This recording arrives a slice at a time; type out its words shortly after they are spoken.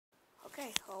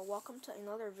Okay, welcome to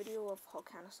another video of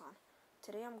Hawkanesson.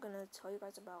 Today I'm going to tell you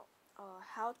guys about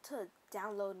how to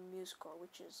download Musescore,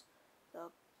 which is the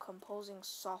composing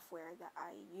software that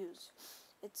I use.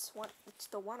 It's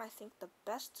the one I think the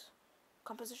best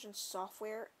composition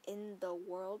software in the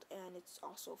world, and it's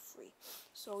also free.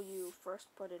 So you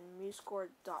first put in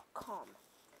musescore.com,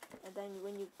 and then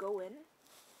when you go in,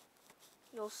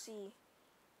 you'll see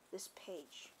this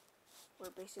page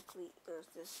where basically there's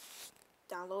this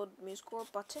download Musescore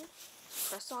button.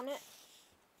 Press on it,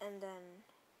 and then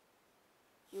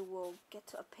you will get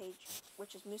to a page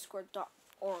which is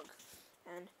musescore.org,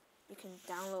 and you can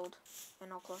download.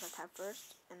 And I'll close that tab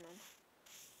first, and then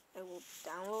it will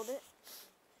download it.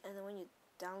 And then when you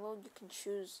download, you can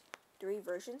choose 3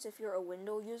 versions. If you're a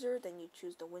Windows user, then you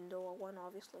choose the Windows one,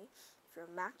 obviously. If you're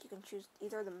a Mac, you can choose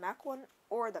either the Mac one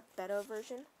or the beta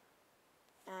version.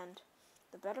 And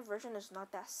the beta version is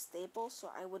not that stable, so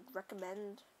I would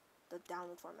recommend the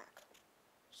download for Mac.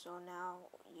 So now,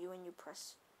 when you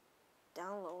press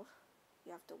download,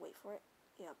 you have to wait for it.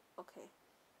 Yep, okay,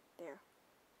 there.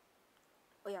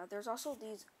 Oh yeah, there's also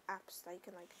these apps that you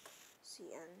can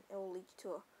see, and it will lead you to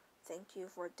a thank you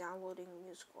for downloading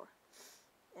Musescore.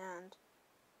 And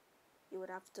you would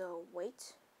have to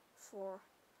wait for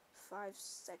 5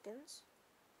 seconds.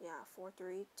 Yeah, 4,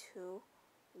 3, 2,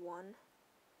 1,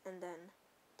 and then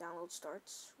download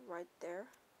starts right there.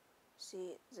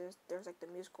 See, there's like the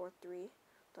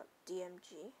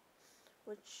musescore3.dmg,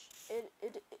 which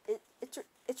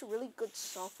it's a really good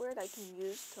software that you can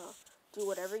use to do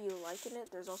whatever you like in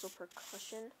it. There's also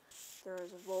percussion,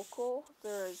 there's vocal,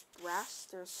 there's brass,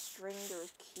 there's string,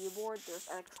 there's keyboard, there's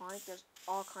electronic, there's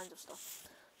all kinds of stuff.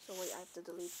 So wait, I have to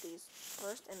delete these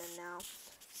first, and then now,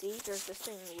 see, there's this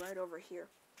thing right over here.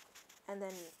 And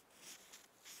then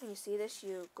when you see this,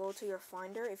 you go to your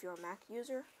Finder if you're a Mac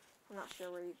user. I'm not sure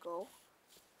where you go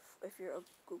if you're a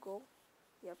Google.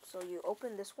 Yep, so you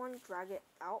open this one, drag it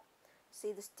out.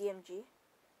 See this DMG,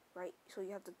 right? So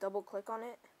you have to double click on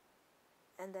it,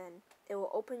 and then it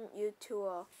will open you to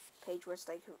a page where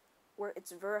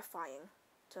it's verifying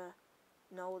to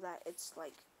know that it's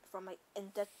from an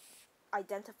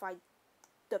identified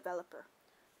developer.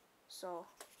 So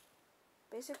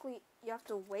basically you have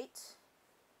to wait,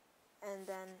 and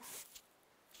then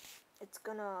it's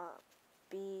gonna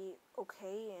be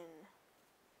okay in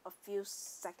a few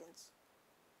seconds.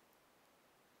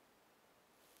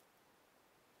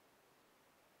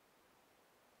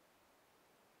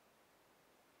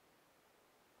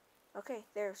 Okay,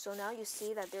 there. So now you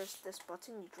see that there's this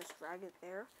button. You just drag it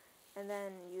there, and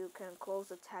then you can close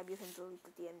the tab. You can delete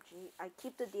the DMG. I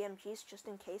keep the DMGs just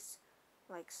in case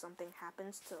something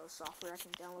happens to the software. I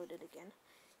can download it again.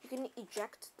 You can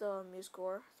eject the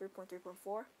Musescore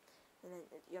 3.3.4, and then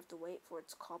you have to wait for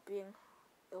its copying.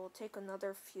 It will take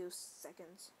another few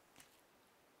seconds.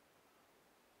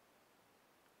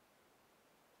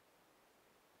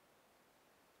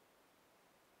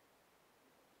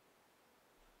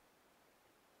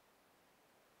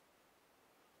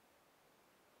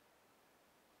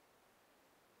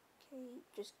 Okay,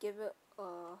 just give it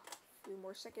a few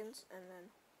more seconds, and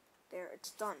then there, it's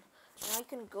done. Now you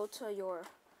can go to your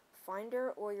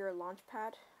Finder or your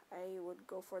Launchpad. I would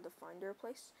go for the Finder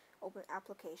place. Open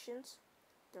Applications.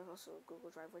 There's also Google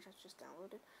Drive, which I just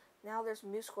downloaded. Now there's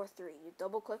Musescore 3. You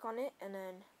double click on it, and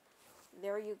then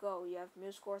there you go. You have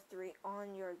Musescore 3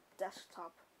 on your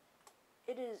desktop.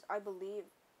 It is, I believe,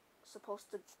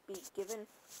 supposed to be given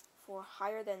for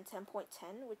higher than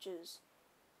 10.10, which is,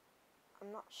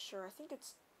 I'm not sure. I think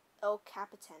it's El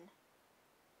Capitan,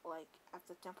 at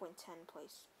the 10.10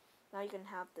 place. Now you can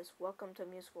have this welcome to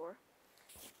Musescore,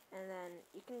 and then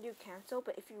you can do cancel.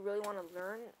 But if you really want to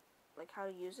learn how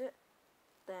to use it,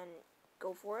 then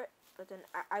go for it. But then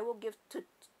I will give the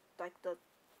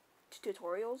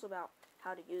tutorials about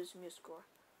how to use Musescore.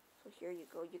 So here you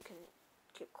go. You can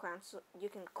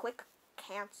click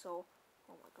cancel.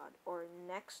 Oh my god. Or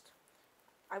next.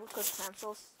 I would click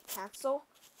cancel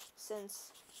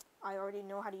since I already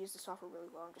know how to use the software really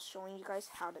well. I'm just showing you guys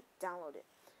how to download it.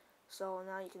 So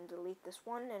now you can delete this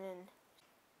one, and then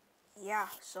yeah,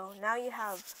 so now you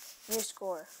have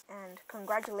Musescore, and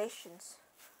congratulations.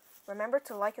 Remember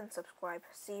to like and subscribe.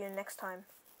 See you next time.